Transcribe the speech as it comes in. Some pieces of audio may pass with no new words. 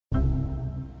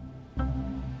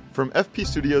From FP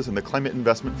Studios and the Climate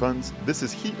Investment Funds, this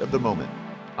is Heat of the Moment.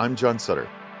 I'm John Sutter.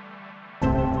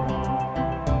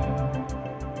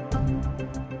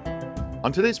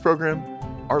 On today's program,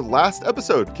 our last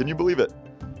episode, can you believe it?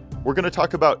 We're going to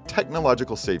talk about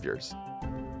technological saviors.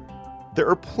 There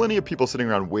are plenty of people sitting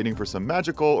around waiting for some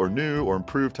magical or new or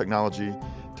improved technology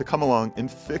to come along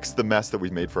and fix the mess that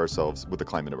we've made for ourselves with the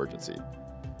climate emergency.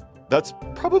 That's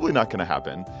probably not going to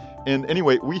happen. And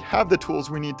anyway, we have the tools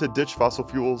we need to ditch fossil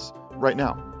fuels right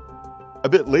now. A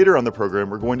bit later on the program,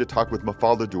 we're going to talk with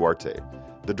Mafalda Duarte,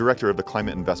 the director of the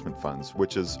Climate Investment Funds,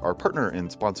 which is our partner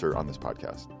and sponsor on this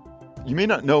podcast. You may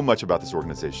not know much about this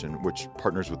organization, which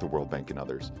partners with the World Bank and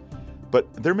others,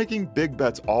 but they're making big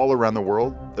bets all around the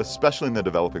world, especially in the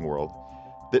developing world,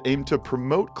 that aim to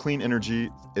promote clean energy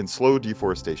and slow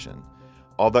deforestation,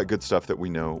 all that good stuff that we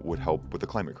know would help with the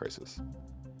climate crisis.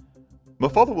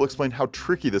 Mafalda will explain how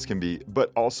tricky this can be,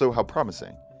 but also how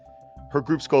promising. Her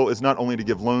group's goal is not only to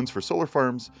give loans for solar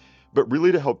farms, but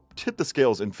really to help tip the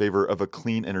scales in favor of a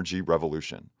clean energy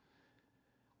revolution.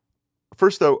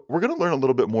 First, though, we're going to learn a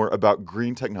little bit more about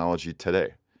green technology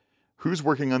today. Who's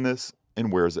working on this,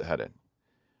 and where is it headed?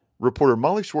 Reporter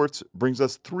Molly Schwartz brings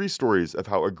us 3 stories of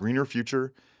how a greener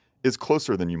future is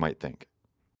closer than you might think.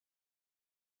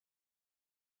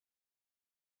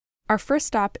 Our first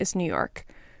stop is New York,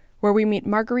 where we meet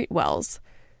Marguerite Wells.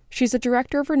 She's a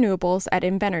director of renewables at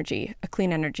Invenergy, a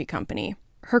clean energy company.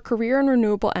 Her career in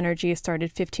renewable energy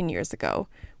started 15 years ago,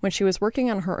 when she was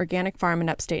working on her organic farm in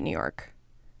upstate New York.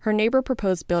 Her neighbor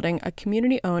proposed building a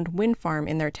community-owned wind farm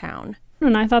in their town.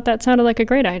 And I thought that sounded like a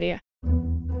great idea.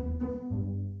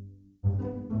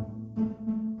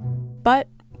 But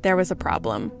there was a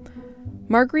problem.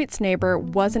 Marguerite's neighbor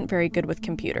wasn't very good with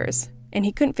computers, and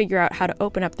he couldn't figure out how to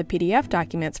open up the PDF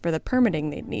documents for the permitting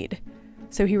they'd need.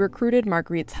 So he recruited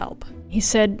Marguerite's help. He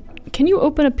said, "Can you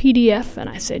open a PDF?" And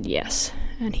I said, "Yes."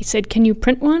 And he said, "Can you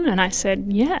print one?" And I said,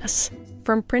 "Yes."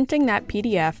 From printing that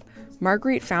PDF,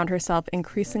 Marguerite found herself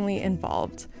increasingly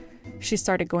involved. She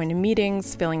started going to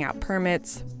meetings, filling out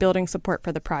permits, building support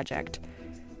for the project.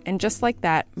 And just like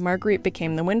that, Marguerite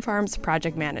became the wind farm's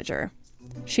project manager.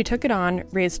 She took it on,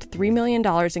 raised $3 million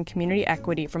in community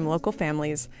equity from local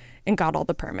families, and got all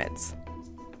the permits.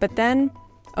 But then,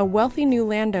 a wealthy new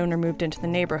landowner moved into the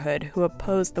neighborhood who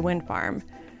opposed the wind farm.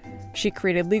 She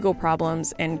created legal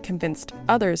problems and convinced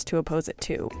others to oppose it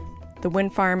too. The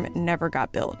wind farm never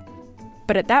got built.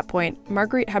 But at that point,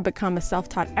 Marguerite had become a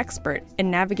self-taught expert in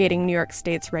navigating New York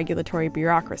State's regulatory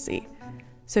bureaucracy.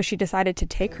 So she decided to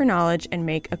take her knowledge and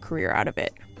make a career out of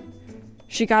it.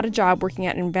 She got a job working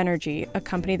at Invenergy, a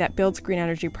company that builds green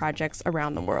energy projects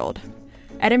around the world.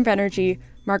 At Invenergy,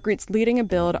 Marguerite's leading a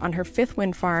build on her 5th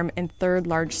wind farm and 3rd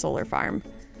large solar farm.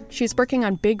 She's working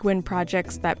on big wind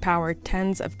projects that power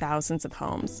tens of thousands of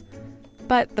homes.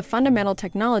 But the fundamental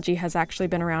technology has actually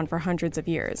been around for hundreds of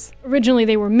years. Originally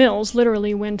they were mills,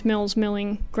 literally windmills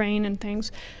milling grain and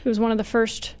things. It was one of the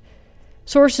first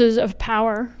sources of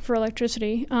power for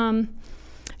electricity.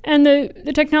 And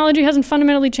the technology hasn't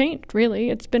fundamentally changed,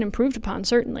 really. It's been improved upon,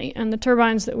 certainly. And the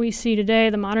turbines that we see today,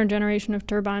 the modern generation of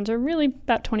turbines, are really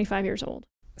about 25 years old.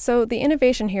 So the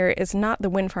innovation here is not the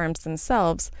wind farms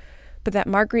themselves, but that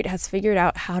Marguerite has figured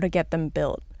out how to get them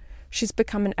built. She's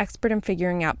become an expert in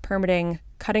figuring out permitting,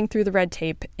 cutting through the red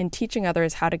tape, and teaching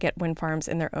others how to get wind farms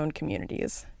in their own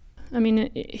communities. I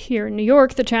mean, here in New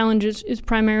York, the challenge is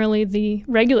primarily the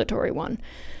regulatory one.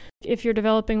 If you're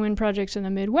developing wind projects in the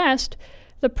Midwest,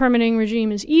 the permitting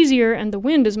regime is easier and the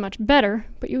wind is much better,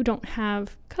 but you don't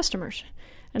have customers.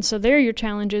 And so there your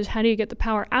challenge is, how do you get the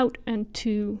power out and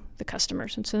to the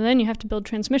customers? And so then you have to build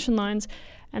transmission lines,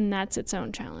 and that's its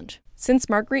own challenge. Since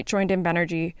Marguerite joined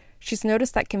Invenergy, she's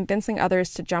noticed that convincing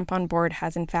others to jump on board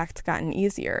has in fact gotten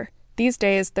easier. These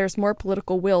days, there's more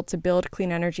political will to build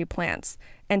clean energy plants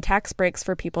and tax breaks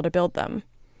for people to build them.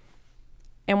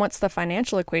 And once the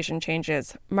financial equation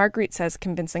changes, Marguerite says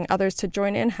convincing others to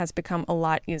join in has become a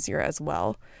lot easier as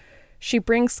well. She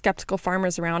brings skeptical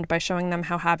farmers around by showing them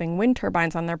how having wind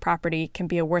turbines on their property can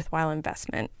be a worthwhile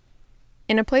investment.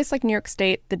 In a place like New York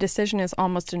State, the decision is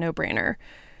almost a no-brainer.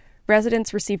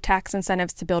 Residents receive tax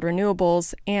incentives to build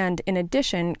renewables, and in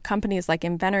addition, companies like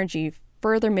Invenergy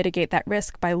further mitigate that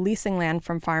risk by leasing land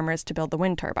from farmers to build the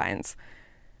wind turbines.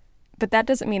 But that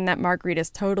doesn't mean that Marguerite is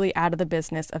totally out of the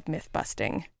business of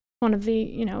myth-busting. One of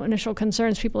the, initial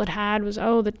concerns people had was,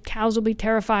 the cows will be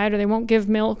terrified or they won't give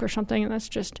milk or something, and that's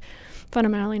just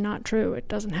fundamentally not true. It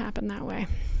doesn't happen that way.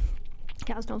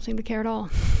 Cows don't seem to care at all.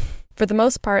 For the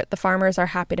most part, the farmers are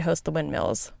happy to host the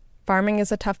windmills. Farming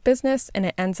is a tough business, and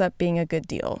it ends up being a good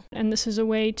deal. And this is a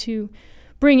way to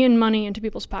bring in money into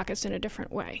people's pockets in a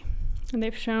different way. And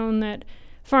they've shown that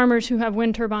farmers who have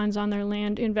wind turbines on their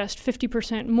land invest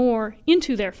 50% more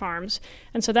into their farms.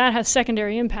 And so that has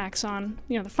secondary impacts on,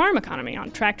 the farm economy,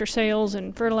 on tractor sales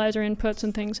and fertilizer inputs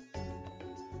and things.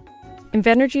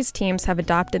 Invenergy's teams have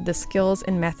adopted the skills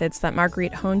and methods that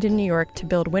Marguerite honed in New York to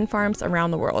build wind farms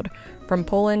around the world, from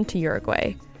Poland to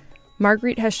Uruguay.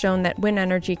 Marguerite has shown that wind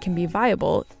energy can be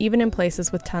viable even in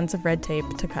places with tons of red tape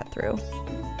to cut through.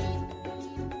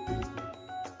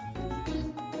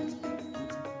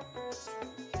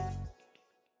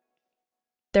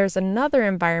 There's another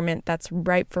environment that's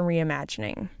ripe for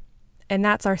reimagining, and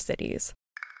that's our cities.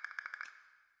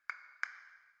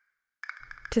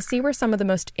 To see where some of the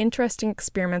most interesting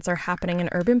experiments are happening in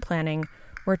urban planning,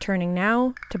 we're turning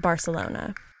now to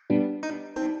Barcelona.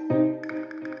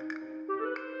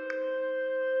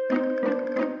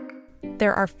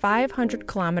 There are 500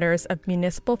 kilometers of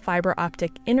municipal fiber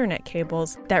optic internet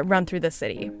cables that run through the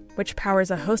city, which powers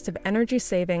a host of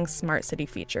energy-saving smart city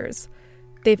features.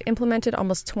 They've implemented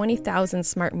almost 20,000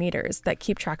 smart meters that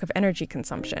keep track of energy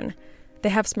consumption. They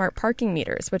have smart parking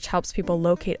meters, which helps people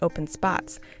locate open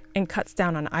spots and cuts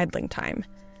down on idling time.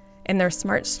 And their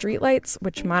smart streetlights,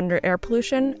 which monitor air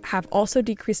pollution, have also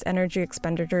decreased energy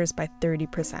expenditures by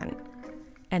 30%.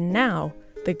 And now,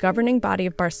 the governing body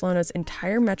of Barcelona's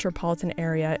entire metropolitan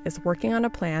area is working on a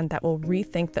plan that will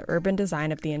rethink the urban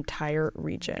design of the entire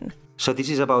region. So this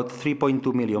is about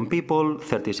 3.2 million people,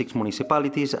 36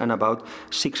 municipalities, and about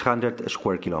 600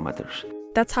 square kilometers.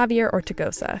 That's Javier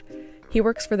Ortigosa. He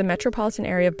works for the metropolitan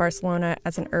area of Barcelona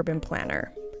as an urban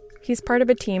planner. He's part of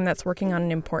a team that's working on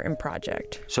an important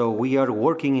project. So we are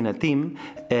working in a team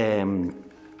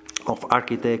of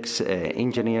architects,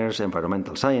 engineers,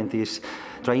 environmental scientists,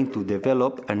 trying to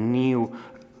develop a new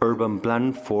urban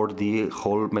plan for the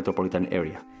whole metropolitan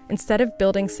area. Instead of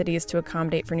building cities to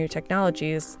accommodate for new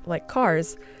technologies, like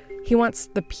cars, he wants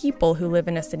the people who live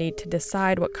in a city to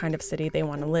decide what kind of city they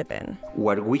want to live in.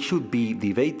 What we should be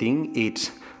debating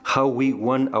is how we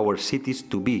want our cities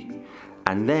to be.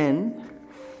 And then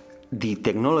the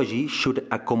technology should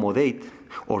accommodate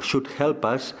or should help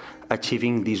us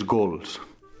achieving these goals.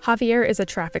 Javier is a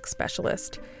traffic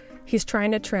specialist. He's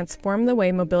trying to transform the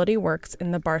way mobility works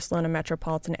in the Barcelona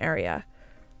metropolitan area.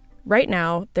 Right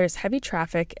now, there's heavy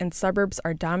traffic and suburbs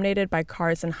are dominated by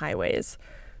cars and highways,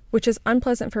 which is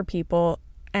unpleasant for people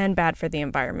and bad for the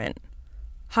environment.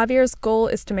 Javier's goal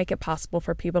is to make it possible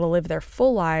for people to live their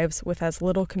full lives with as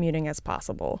little commuting as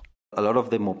possible. A lot of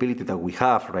the mobility that we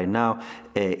have right now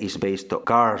is based on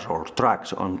cars or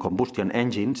trucks on combustion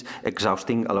engines,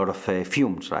 exhausting a lot of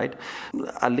fumes, right?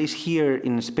 At least here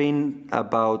in Spain,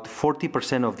 about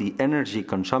 40% of the energy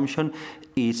consumption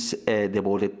is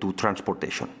devoted to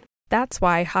transportation. That's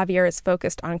why Javier is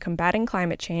focused on combating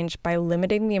climate change by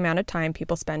limiting the amount of time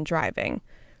people spend driving,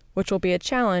 which will be a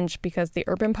challenge because the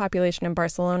urban population in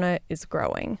Barcelona is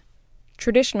growing.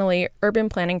 Traditionally, urban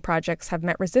planning projects have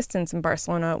met resistance in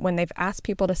Barcelona when they've asked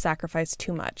people to sacrifice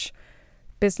too much.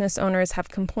 Business owners have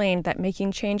complained that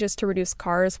making changes to reduce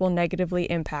cars will negatively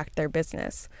impact their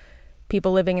business.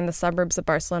 People living in the suburbs of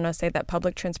Barcelona say that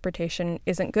public transportation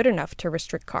isn't good enough to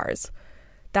restrict cars.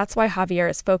 That's why Javier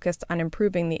is focused on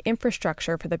improving the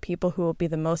infrastructure for the people who will be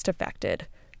the most affected,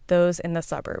 those in the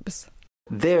suburbs.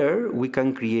 There, we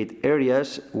can create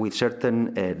areas with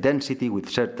certain density, with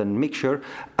certain mixture,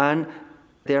 and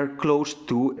they are close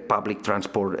to public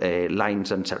transport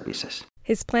lines and services.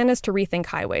 His plan is to rethink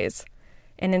highways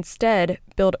and instead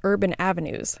build urban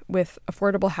avenues with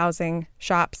affordable housing,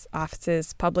 shops,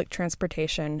 offices, public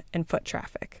transportation, and foot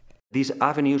traffic. These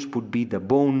avenues would be the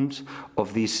bones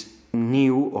of this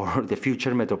new or the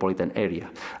future metropolitan area.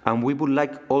 And we would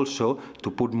like also to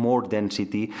put more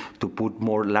density, to put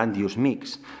more land use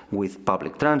mix with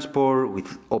public transport,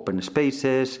 with open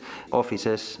spaces,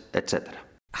 offices, etc.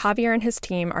 Javier and his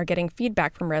team are getting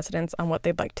feedback from residents on what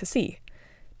they'd like to see.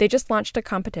 They just launched a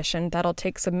competition that'll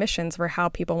take submissions for how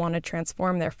people want to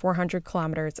transform their 400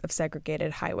 kilometers of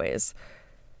segregated highways.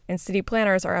 And city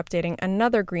planners are updating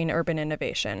another green urban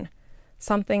innovation,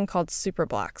 something called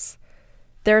superblocks.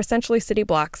 They're essentially city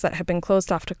blocks that have been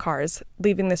closed off to cars,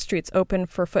 leaving the streets open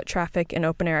for foot traffic and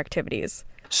open-air activities.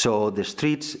 So the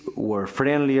streets were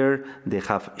friendlier, they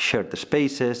have shared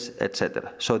spaces,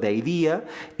 etc. So the idea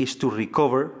is to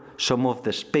recover some of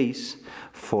the space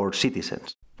for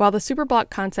citizens. While the superblock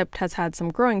concept has had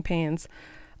some growing pains,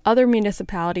 other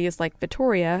municipalities like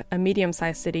Vitoria, a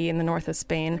medium-sized city in the north of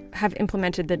Spain, have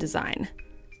implemented the design.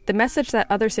 The message that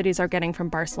other cities are getting from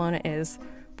Barcelona is,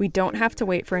 we don't have to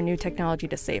wait for a new technology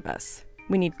to save us.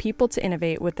 We need people to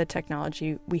innovate with the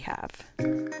technology we have.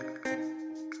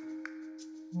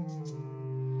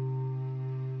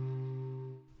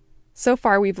 So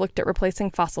far, we've looked at replacing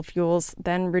fossil fuels,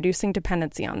 then reducing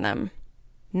dependency on them.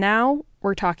 Now,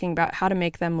 we're talking about how to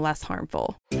make them less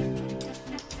harmful.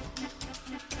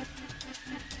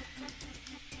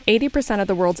 80% of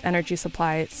the world's energy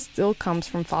supply still comes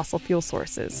from fossil fuel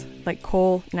sources, like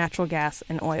coal, natural gas,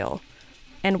 and oil.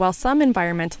 And while some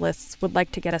environmentalists would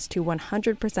like to get us to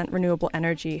 100% renewable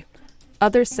energy,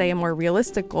 others say a more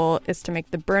realistic goal is to make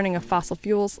the burning of fossil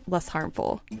fuels less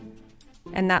harmful.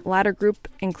 And that latter group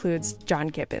includes John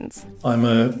Gibbons. I'm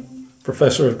a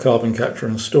professor of carbon capture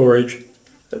and storage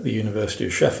at the University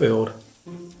of Sheffield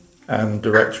and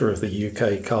director of the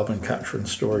UK Carbon Capture and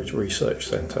Storage Research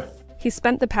Centre. He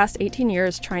spent the past 18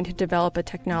 years trying to develop a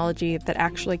technology that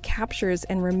actually captures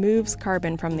and removes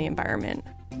carbon from the environment.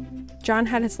 John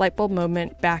had his light bulb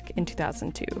moment back in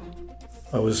 2002.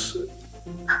 I was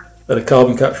at a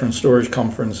carbon capture and storage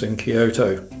conference in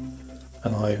Kyoto,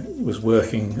 and I was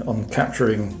working on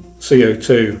capturing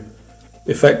CO2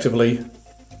 effectively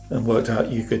and worked out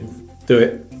you could do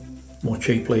it more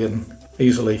cheaply and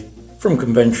easily from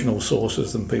conventional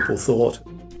sources than people thought.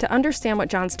 To understand what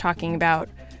John's talking about,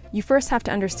 you first have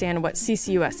to understand what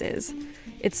CCUS is.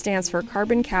 It stands for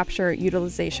Carbon Capture,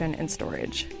 Utilization, and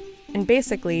Storage. And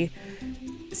basically,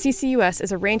 CCUS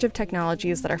is a range of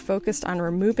technologies that are focused on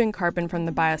removing carbon from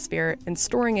the biosphere and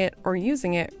storing it or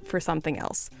using it for something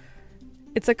else.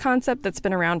 It's a concept that's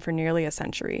been around for nearly a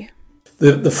century.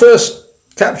 The first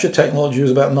capture technology was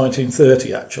about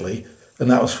 1930, actually, and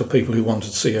that was for people who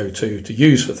wanted CO2 to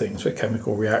use for things, for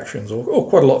chemical reactions, or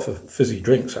quite a lot for fizzy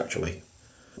drinks, actually.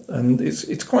 And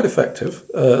it's quite effective,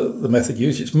 the method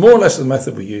used. It's more or less the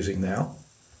method we're using now,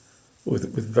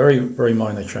 with very, very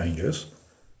minor changes.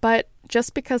 But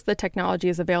just because the technology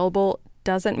is available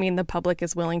doesn't mean the public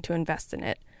is willing to invest in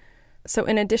it. So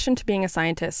in addition to being a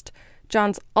scientist,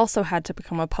 John's also had to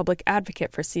become a public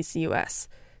advocate for CCUS.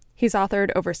 He's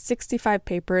authored over 65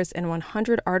 papers and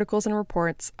 100 articles and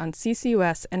reports on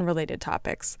CCUS and related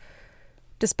topics.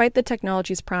 Despite the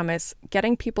technology's promise,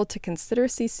 getting people to consider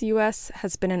CCUS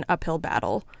has been an uphill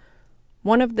battle.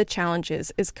 One of the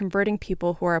challenges is converting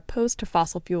people who are opposed to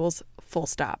fossil fuels full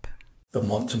stop. They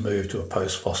want to move to a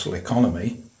post-fossil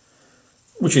economy,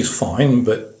 which is fine,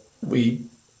 but we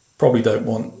probably don't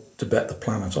want to bet the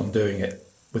planet on doing it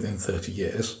within 30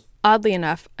 years. Oddly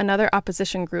enough, another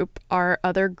opposition group are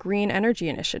other green energy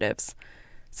initiatives.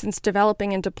 Since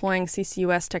developing and deploying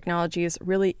CCUS technologies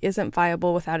really isn't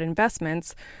viable without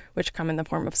investments, which come in the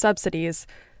form of subsidies,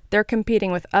 they're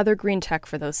competing with other green tech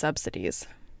for those subsidies.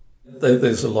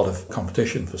 There's a lot of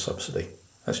competition for subsidy.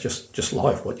 That's just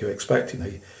life, what you expect.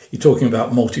 You're talking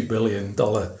about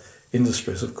multi-billion-dollar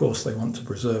industries. Of course, they want to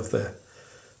preserve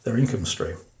their income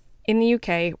stream. In the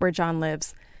UK, where John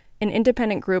lives, an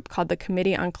independent group called the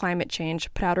Committee on Climate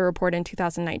Change put out a report in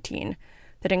 2019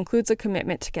 that includes a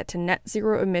commitment to get to net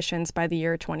zero emissions by the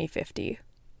year 2050.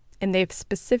 And they've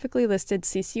specifically listed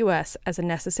CCUS as a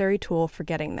necessary tool for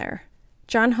getting there.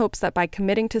 John hopes that by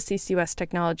committing to CCUS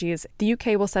technologies, the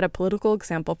UK will set a political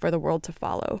example for the world to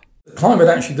follow. The climate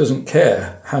actually doesn't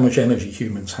care how much energy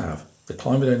humans have. The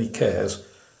climate only cares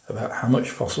about how much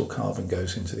fossil carbon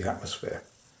goes into the atmosphere.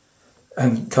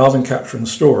 And carbon capture and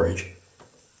storage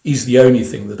is the only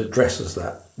thing that addresses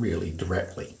that really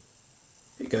directly.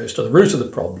 It goes to the root of the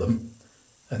problem,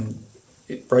 and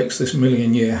it breaks this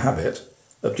million-year habit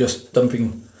of just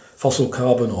dumping fossil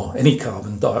carbon or any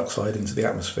carbon dioxide into the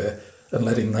atmosphere and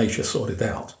letting nature sort it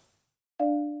out.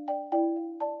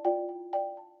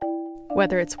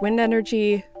 Whether it's wind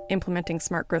energy, implementing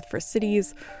smart growth for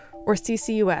cities, or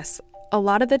CCUS, a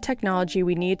lot of the technology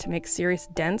we need to make serious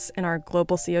dents in our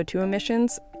global CO2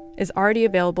 emissions is already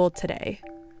available today.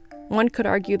 One could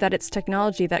argue that it's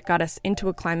technology that got us into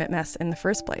a climate mess in the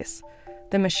first place.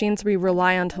 The machines we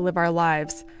rely on to live our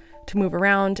lives, to move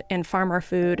around and farm our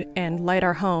food and light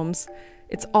our homes,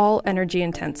 it's all energy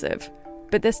intensive.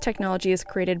 But this technology is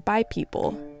created by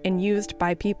people and used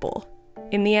by people.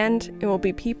 In the end, it will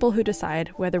be people who decide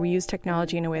whether we use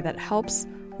technology in a way that helps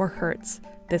or hurts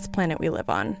this planet we live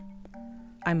on.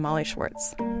 I'm Molly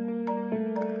Schwartz.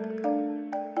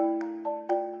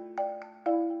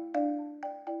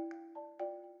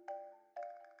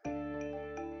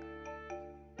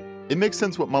 It makes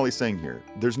sense what Molly's saying here.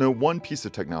 There's no one piece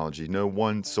of technology, no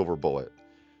one silver bullet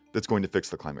that's going to fix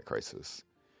the climate crisis.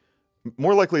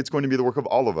 More likely, it's going to be the work of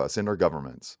all of us and our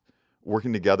governments,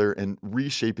 working together and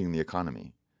reshaping the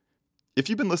economy. If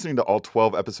you've been listening to all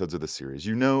 12 episodes of this series,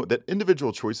 you know that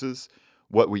individual choices,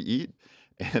 what we eat,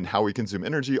 and how we consume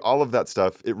energy, all of that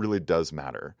stuff, it really does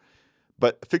matter.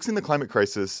 But fixing the climate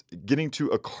crisis, getting to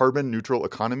a carbon-neutral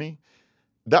economy,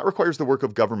 that requires the work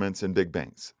of governments and big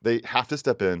banks. They have to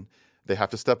step in, they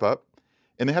have to step up,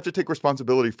 and they have to take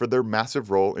responsibility for their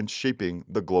massive role in shaping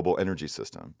the global energy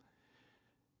system.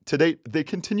 To date, they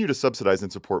continue to subsidize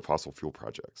and support fossil fuel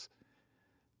projects.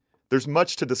 There's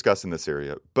much to discuss in this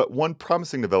area, but one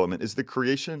promising development is the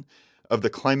creation of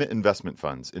the Climate Investment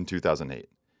Funds in 2008.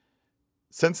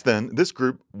 Since then, this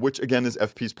group, which again is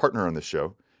FP's partner on this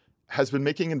show, has been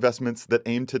making investments that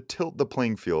aim to tilt the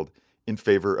playing field in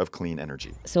favor of clean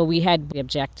energy. So we had the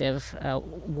objective,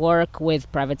 work with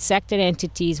private sector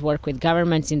entities, work with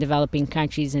governments in developing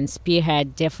countries, and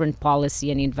spearhead different policy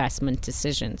and investment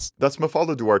decisions. That's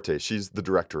Mafalda Duarte. She's the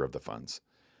director of the funds.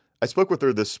 I spoke with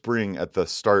her this spring at the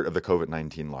start of the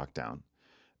COVID-19 lockdown.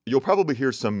 You'll probably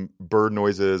hear some bird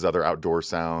noises, other outdoor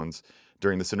sounds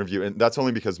during this interview, and that's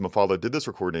only because Mafalda did this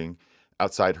recording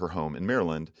outside her home in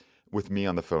Maryland with me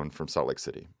on the phone from Salt Lake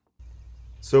City.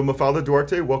 So Mafalda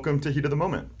Duarte, welcome to Heat of the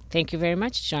Moment. Thank you very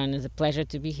much, John. It's a pleasure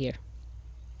to be here.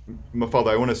 Mafalda,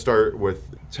 I want to start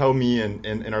with tell me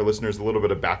and our listeners a little bit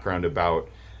of background about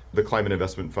the Climate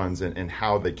Investment Funds and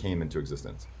how they came into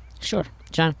existence. Sure,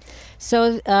 John.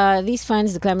 So these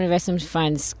funds, the Climate Investment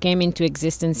Funds, came into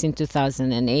existence in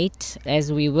 2008.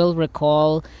 As we will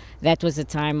recall, that was a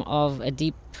time of a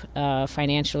deep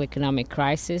financial economic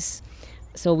crisis.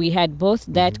 So we had both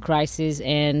that crisis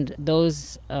and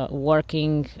those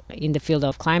working in the field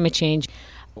of climate change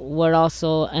were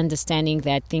also understanding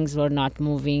that things were not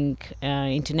moving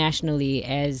internationally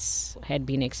as had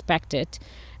been expected.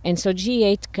 And so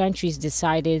G8 countries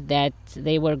decided that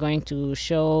they were going to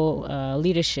show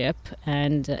leadership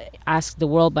and ask the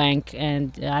World Bank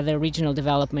and other regional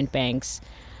development banks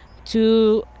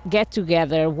to get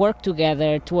together, work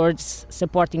together towards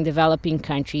supporting developing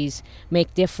countries,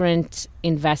 make different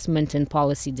investment and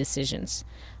policy decisions.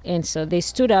 And so they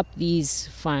stood up these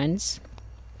funds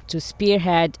to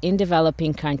spearhead in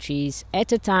developing countries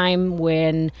at a time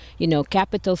when,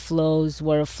 capital flows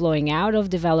were flowing out of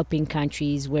developing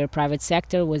countries, where private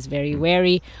sector was very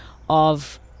wary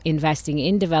of investing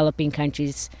in developing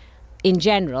countries in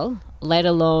general, let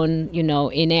alone,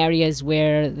 in areas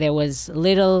where there was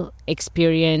little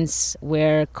experience,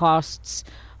 where costs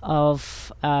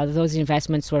of those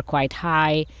investments were quite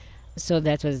high. So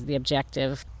that was the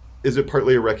objective. Is it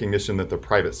partly a recognition that the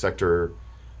private sector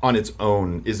on its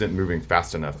own isn't moving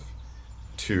fast enough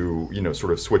to,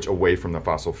 sort of switch away from the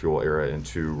fossil fuel era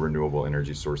into renewable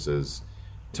energy sources?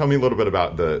 Tell me a little bit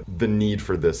about the need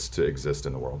for this to exist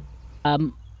in the world.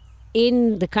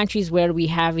 In the countries where we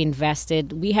have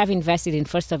invested in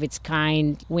first of its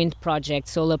kind wind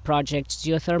projects, solar projects,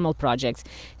 geothermal projects.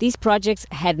 These projects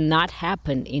had not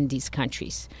happened in these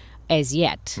countries as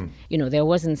yet. There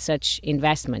wasn't such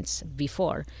investments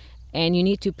before. And you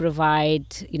need to provide,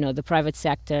 the private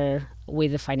sector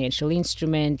with the financial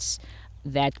instruments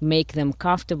that make them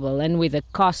comfortable and with a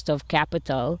cost of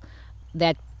capital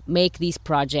that make these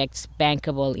projects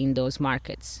bankable in those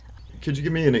markets. Could you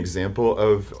give me an example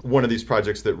of one of these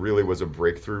projects that really was a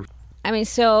breakthrough?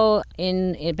 So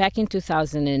back in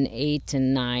 2008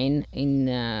 and 2009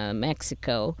 in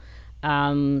Mexico,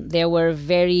 there were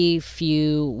very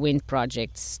few wind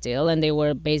projects still, and they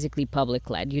were basically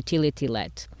public-led,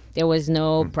 utility-led. There was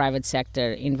no private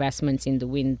sector investments in the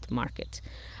wind market.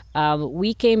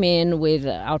 We came in with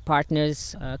our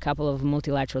partners, a couple of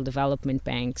multilateral development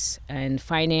banks, and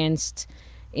financed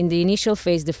in the initial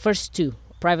phase the first two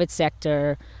private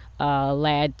sector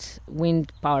led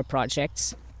wind power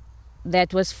projects.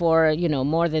 That was for,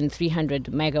 more than 300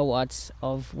 megawatts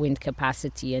of wind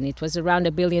capacity, and it was around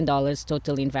 $1 billion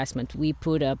total investment. We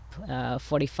put up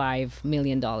 $45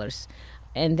 million.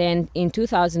 And then in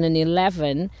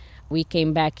 2011, we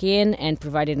came back in and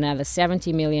provided another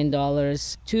 $70 million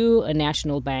to a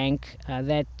national bank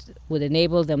that would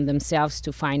enable them themselves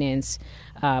to finance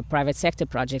private sector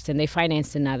projects, and they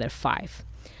financed another 5.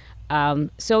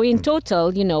 So in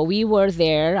total, we were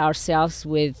there ourselves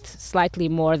with slightly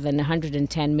more than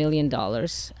 $110 million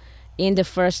in the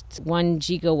first 1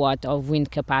 gigawatt of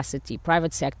wind capacity,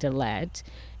 private sector led.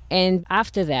 And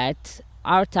after that,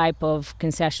 our type of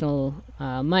concessional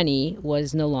money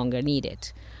was no longer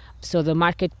needed. So the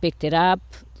market picked it up,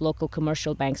 local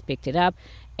commercial banks picked it up,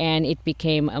 and it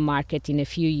became a market in a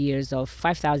few years of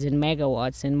 5,000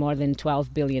 megawatts and more than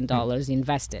 $12 billion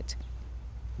invested.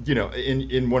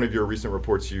 In one of your recent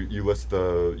reports, you list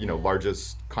the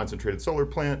largest concentrated solar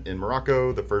plant in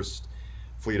Morocco, the first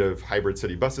fleet of hybrid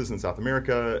city buses in South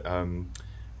America,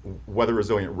 weather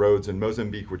resilient roads in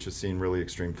Mozambique, which has seen really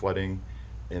extreme flooding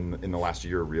in the last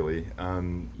year, really.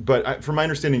 But from my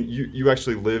understanding, you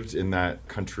actually lived in that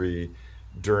country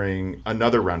during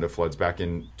another round of floods back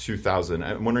in 2000.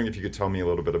 I'm wondering if you could tell me a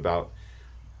little bit about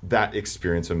that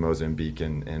experience in Mozambique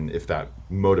and if that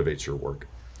motivates your work.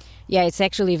 Yeah, it's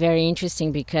actually very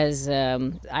interesting because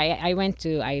I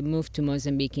moved to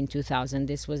Mozambique in 2000.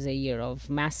 This was a year of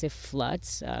massive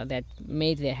floods that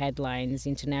made the headlines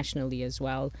internationally as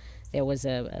well. There was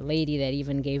a lady that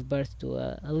even gave birth to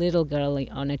a little girl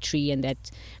on a tree, and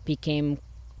that became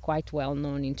quite well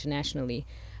known internationally.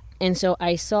 And so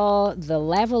I saw the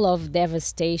level of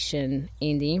devastation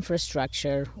in the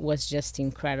infrastructure was just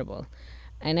incredible.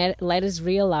 And it let us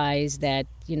realize that,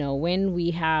 when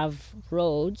we have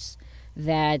roads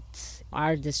that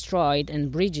are destroyed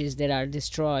and bridges that are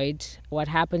destroyed, what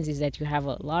happens is that you have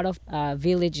a lot of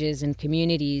villages and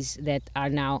communities that are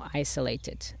now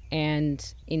isolated.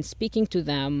 And in speaking to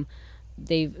them,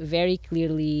 they very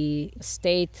clearly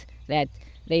state that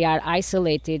they are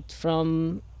isolated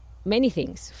from many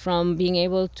things, from being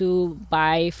able to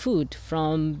buy food,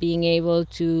 from being able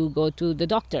to go to the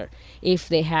doctor if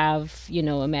they have,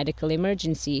 a medical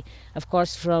emergency. Of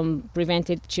course, from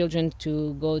prevented children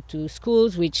to go to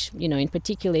schools, which, in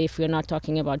particular, if we're not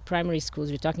talking about primary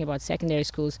schools, we're talking about secondary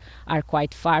schools, are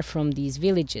quite far from these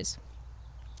villages.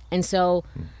 And so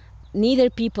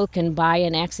neither people can buy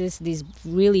and access these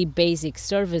really basic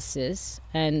services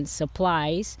and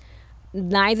supplies,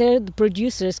 neither the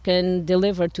producers can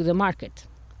deliver to the market.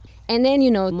 And then,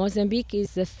 Mozambique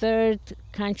is the third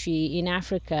country in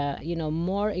Africa,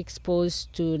 more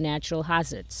exposed to natural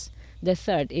hazards. The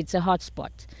third, it's a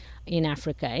hotspot in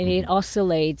Africa. And it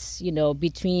oscillates,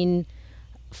 between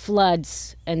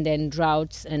floods and then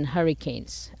droughts and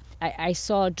hurricanes. I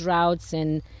saw droughts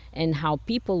and how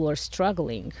people were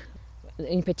struggling,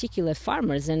 in particular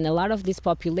farmers. And a lot of this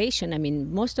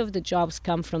population, most of the jobs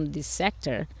come from this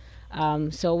sector.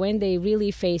 So when they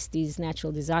really face these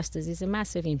natural disasters, it's a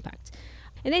massive impact.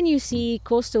 And then you see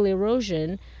coastal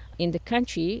erosion in the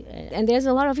country, and there's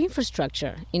a lot of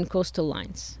infrastructure in coastal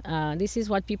lines. This is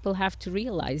what people have to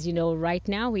realize. Right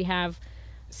now we have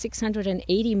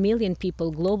 680 million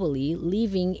people globally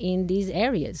living in these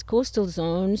areas, coastal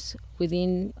zones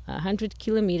within 100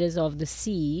 kilometers of the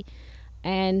sea.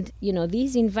 And,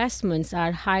 these investments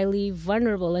are highly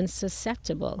vulnerable and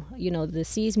susceptible. The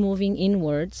sea is moving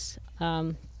inwards.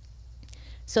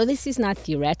 So this is not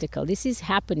theoretical. This is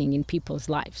happening in people's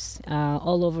lives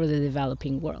all over the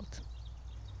developing world.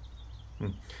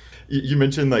 You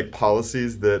mentioned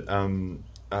policies that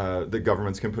the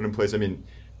governments can put in place.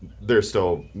 There's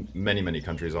still many, many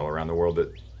countries all around the world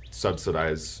that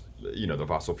subsidize, the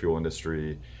fossil fuel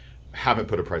industry, haven't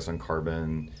put a price on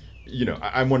carbon.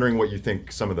 I'm wondering what you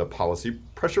think some of the policy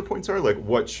pressure points are.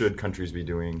 What should countries be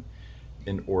doing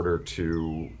in order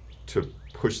to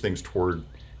push things toward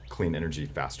clean energy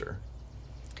faster?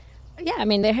 Yeah,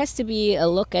 there has to be a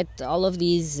look at all of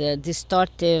these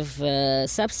distortive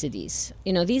subsidies.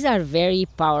 These are very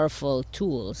powerful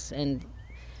tools, and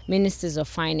ministers of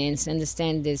finance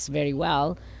understand this very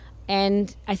well.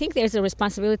 And I think there's a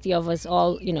responsibility of us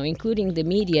all, including the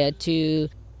media, to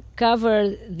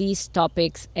cover these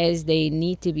topics as they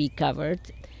need to be covered,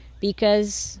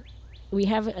 because we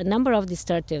have a number of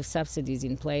distortive subsidies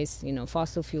in place,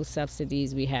 fossil fuel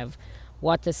subsidies, we have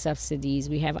water subsidies,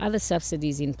 we have other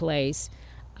subsidies in place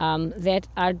that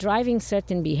are driving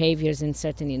certain behaviors and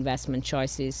certain investment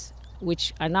choices,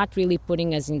 which are not really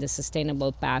putting us in the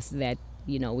sustainable path that,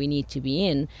 we need to be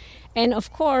in. And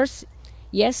of course,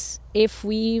 yes, if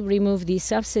we remove these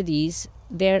subsidies,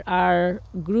 there are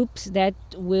groups that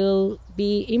will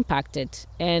be impacted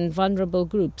and vulnerable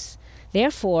groups.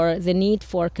 Therefore, the need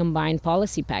for combined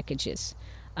policy packages.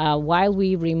 While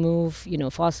we remove,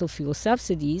 fossil fuel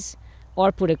subsidies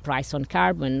or put a price on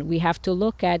carbon, we have to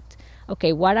look at,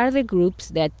 what are the groups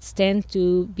that tend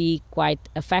to be quite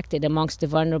affected amongst the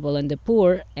vulnerable and the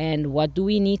poor, and what do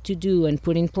we need to do and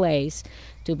put in place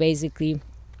to basically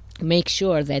make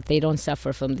sure that they don't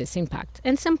suffer from this impact.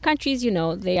 And some countries,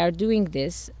 they are doing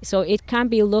this. So it can't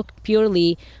be looked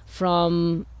purely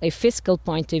from a fiscal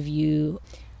point of view.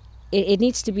 It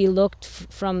needs to be looked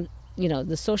from,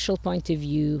 the social point of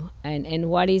view and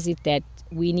what is it that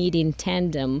we need in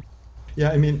tandem.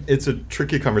 Yeah, it's a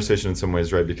tricky conversation in some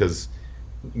ways, right? Because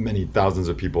many thousands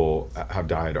of people have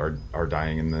died, are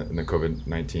dying in the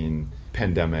COVID-19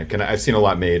 pandemic. And I've seen a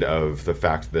lot made of the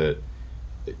fact that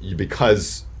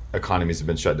because economies have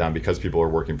been shut down, because people are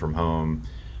working from home,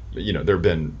 there have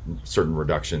been certain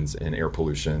reductions in air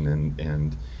pollution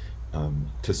and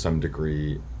to some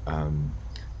degree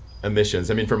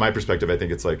emissions. From my perspective, I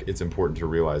think it's important to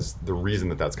realize the reason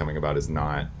that that's coming about is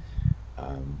not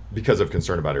because of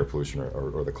concern about air pollution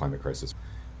or the climate crisis.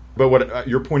 But what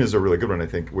your point is a really good one, I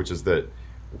think, which is that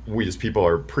we as people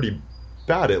are pretty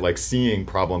bad at seeing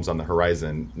problems on the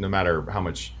horizon, no matter how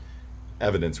much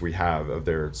evidence we have of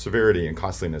their severity and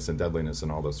costliness and deadliness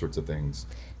and all those sorts of things.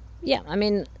 Yeah, I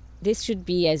mean, this should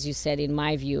be, as you said, in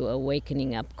my view, a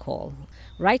wakening up call.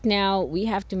 Right now, we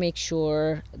have to make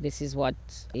sure this is what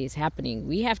is happening.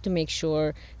 We have to make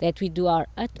sure that we do our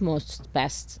utmost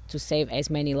best to save as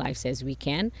many lives as we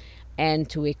can and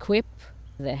to equip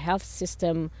the health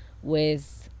system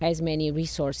with as many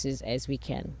resources as we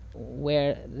can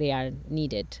where they are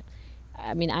needed.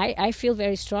 I mean, I feel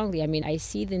very strongly. I mean, I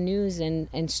see the news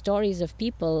and stories of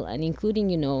people, and including,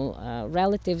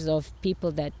 relatives of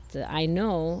people that I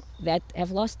know that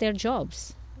have lost their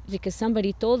jobs because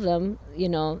somebody told them,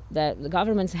 that the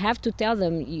governments have to tell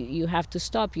them you have to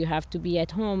stop, you have to be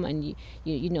at home, and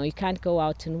you can't go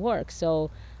out and work.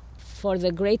 So for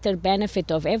the greater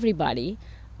benefit of everybody,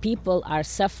 people are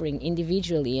suffering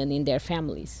individually and in their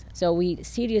families. So we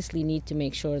seriously need to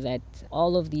make sure that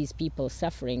all of these people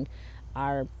suffering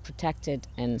are protected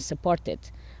and supported.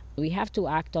 We have to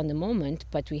act on the moment,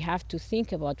 but we have to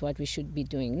think about what we should be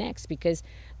doing next, because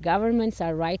governments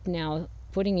are right now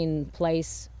putting in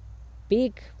place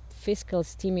big fiscal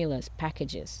stimulus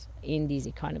packages in these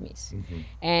economies. Mm-hmm.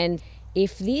 And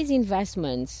if these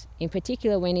investments, in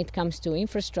particular when it comes to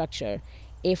infrastructure,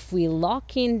 if we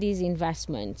lock in these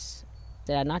investments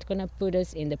that are not going to put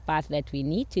us in the path that we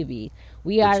need to be,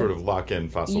 sort of lock in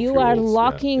fossil fuels. You are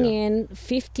locking in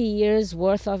 50 years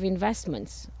worth of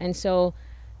investments. And so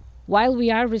while we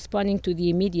are responding to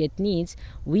the immediate needs,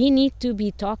 we need to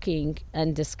be talking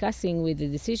and discussing with the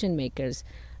decision makers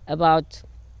about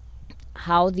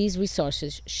how these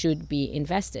resources should be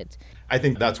invested. I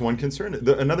think that's one concern.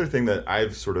 Another thing that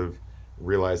I've sort of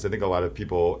realized, I think a lot of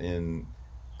people in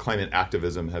climate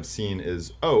activism have seen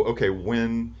is,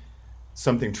 when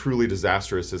something truly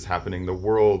disastrous is happening, the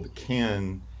world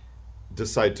can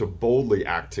decide to boldly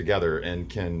act together and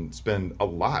can spend a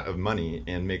lot of money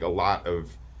and make a lot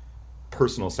of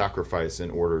personal sacrifice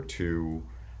in order to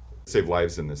save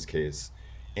lives in this case.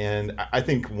 And I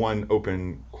think one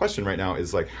open question right now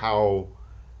is like, how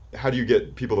do you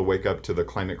get people to wake up to the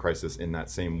climate crisis in that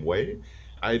same way?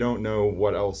 I don't know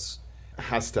what else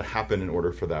has to happen in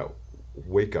order for that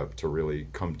wake up to really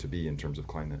come to be in terms of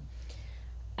climate.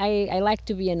 I like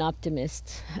to be an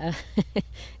optimist,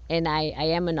 and I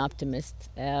am an optimist.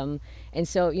 And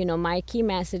so, my key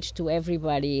message to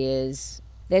everybody is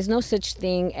there's no such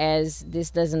thing as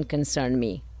this doesn't concern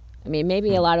me. I mean,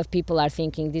 maybe a lot of people are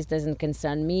thinking this doesn't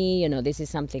concern me, this is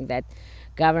something that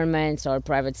governments or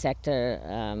private sector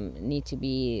need to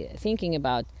be thinking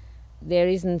about. There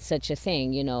isn't such a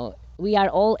thing, We are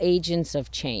all agents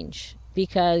of change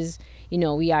because,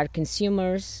 we are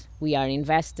consumers, we are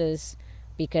investors,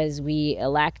 because we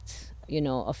elect,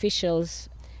 officials,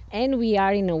 and we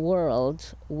are in a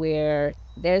world where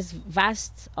there's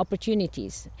vast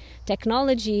opportunities.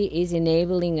 Technology is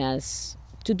enabling us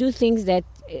to do things that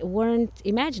weren't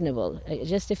imaginable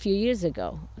just a few years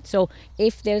ago. So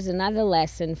if there's another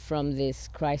lesson from this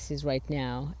crisis right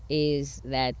now, is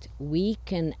that we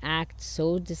can act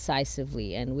so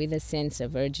decisively and with a sense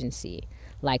of urgency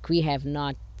like we have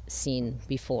not seen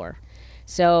before.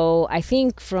 So I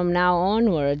think from now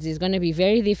onwards, it's going to be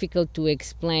very difficult to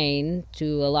explain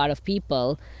to a lot of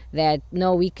people that,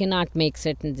 no, we cannot make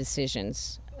certain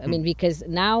decisions. I mean, because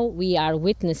now we are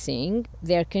witnessing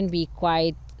there can be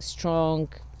quite strong,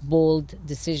 bold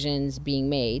decisions being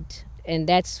made. And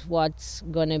that's what's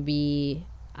going to be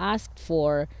asked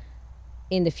for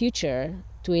in the future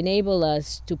to enable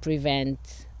us to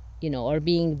prevent, or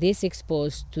being this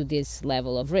exposed to this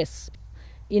level of risk.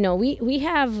 We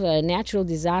have natural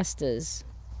disasters.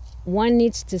 One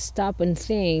needs to stop and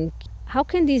think, how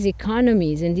can these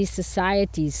economies and these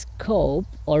societies cope,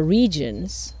 or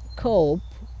regions cope,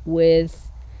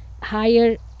 with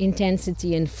higher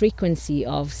intensity and frequency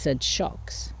of such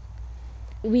shocks?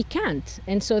 We can't.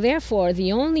 And so therefore,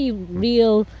 the only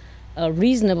real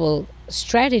reasonable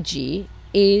strategy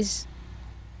is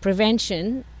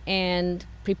prevention and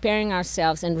preparing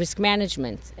ourselves and risk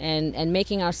management and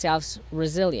making ourselves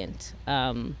resilient.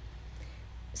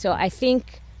 So I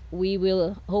think we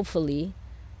will hopefully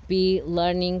be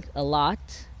learning a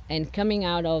lot and coming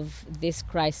out of this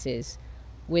crisis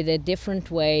with a different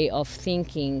way of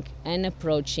thinking and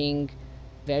approaching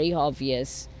very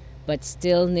obvious but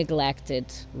still neglected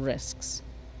risks.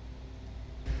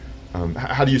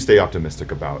 How do you stay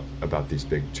optimistic about these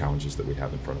big challenges that we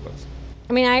have in front of us?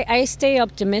 I mean, I stay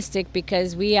optimistic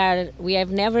because we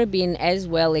have never been as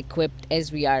well equipped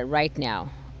as we are right now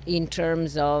in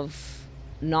terms of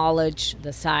knowledge,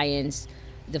 the science,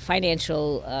 the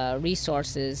financial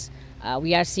resources.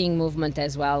 We are seeing movement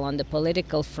as well on the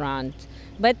political front.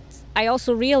 But I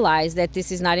also realize that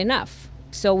this is not enough.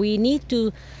 So we need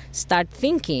to start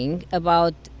thinking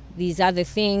about these other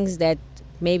things that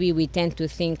maybe we tend to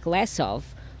think less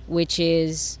of, which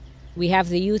is we have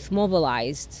the youth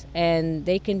mobilized, and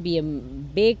they can be a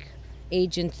big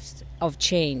agents of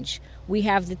change. We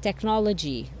have the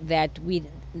technology that we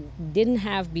didn't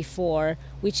have before,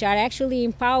 which are actually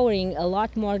empowering a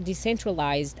lot more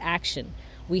decentralized action.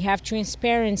 We have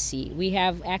transparency. We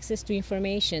have access to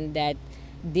information that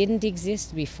didn't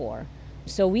exist before.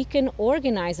 So we can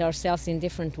organize ourselves in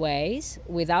different ways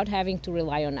without having to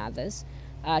rely on others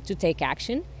to take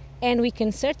action. And we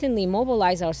can certainly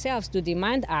mobilize ourselves to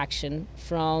demand action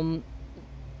from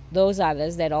those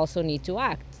others that also need to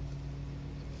act.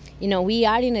 You know, we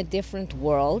are in a different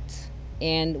world,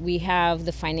 and we have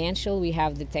the financial, we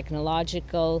have the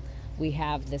technological, we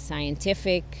have the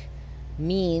scientific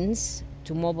means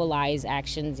to mobilize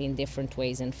actions in different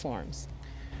ways and forms.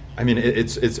 I mean, I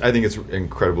think it's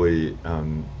incredibly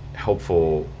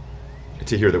helpful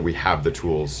to hear that we have the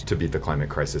tools to beat the climate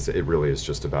crisis. It really is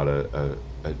just about a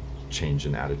change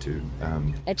in attitude.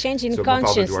 A change in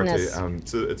consciousness. Mafalda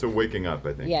Duarte, it's a waking up,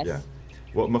 I think. Yes. Yeah.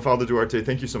 Well, Mafalda Duarte,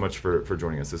 thank you so much for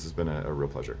joining us. This has been a real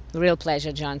pleasure. Real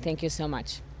pleasure, John. Thank you so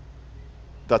much.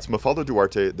 That's Mafalda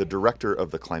Duarte, the director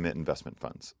of the Climate Investment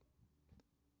Funds.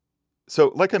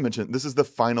 So, like I mentioned, this is the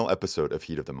final episode of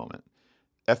Heat of the Moment.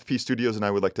 FP Studios and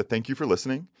I would like to thank you for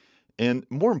listening, and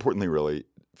more importantly, really,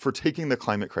 for taking the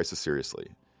climate crisis seriously.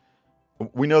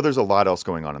 We know there's a lot else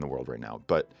going on in the world right now,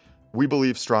 but we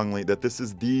believe strongly that this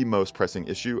is the most pressing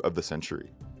issue of the century.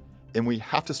 And we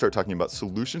have to start talking about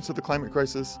solutions to the climate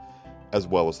crisis as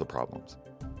well as the problems.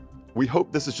 We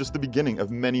hope this is just the beginning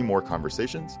of many more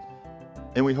conversations,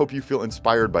 and we hope you feel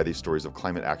inspired by these stories of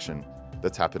climate action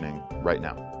that's happening right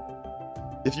now.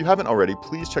 If you haven't already,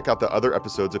 please check out the other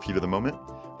episodes of Heat of the Moment,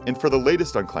 and for the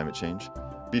latest on climate change,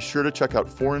 be sure to check out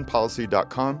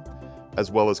foreignpolicy.com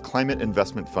as well as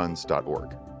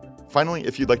climateinvestmentfunds.org. Finally,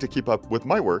 if you'd like to keep up with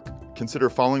my work, consider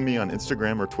following me on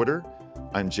Instagram or Twitter.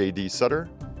 I'm JD Sutter.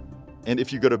 And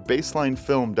if you go to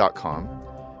baselinefilm.com,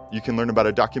 you can learn about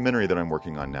a documentary that I'm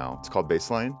working on now. It's called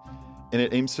Baseline, and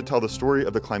it aims to tell the story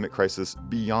of the climate crisis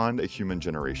beyond a human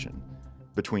generation,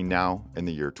 between now and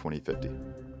the year 2050.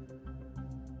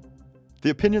 The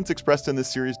opinions expressed in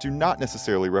this series do not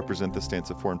necessarily represent the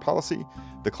stance of foreign policy,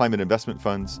 the climate investment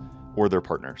funds, or their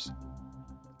partners.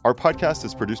 Our podcast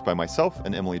is produced by myself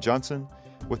and Emily Johnson,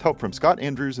 with help from Scott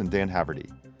Andrews and Dan Haverty.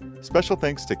 Special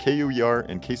thanks to KUER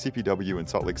and KCPW in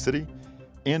Salt Lake City,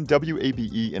 and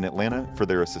WABE in Atlanta for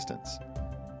their assistance.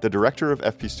 The director of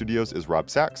FP Studios is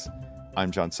Rob Sachs. I'm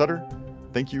John Sutter.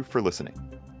 Thank you for listening.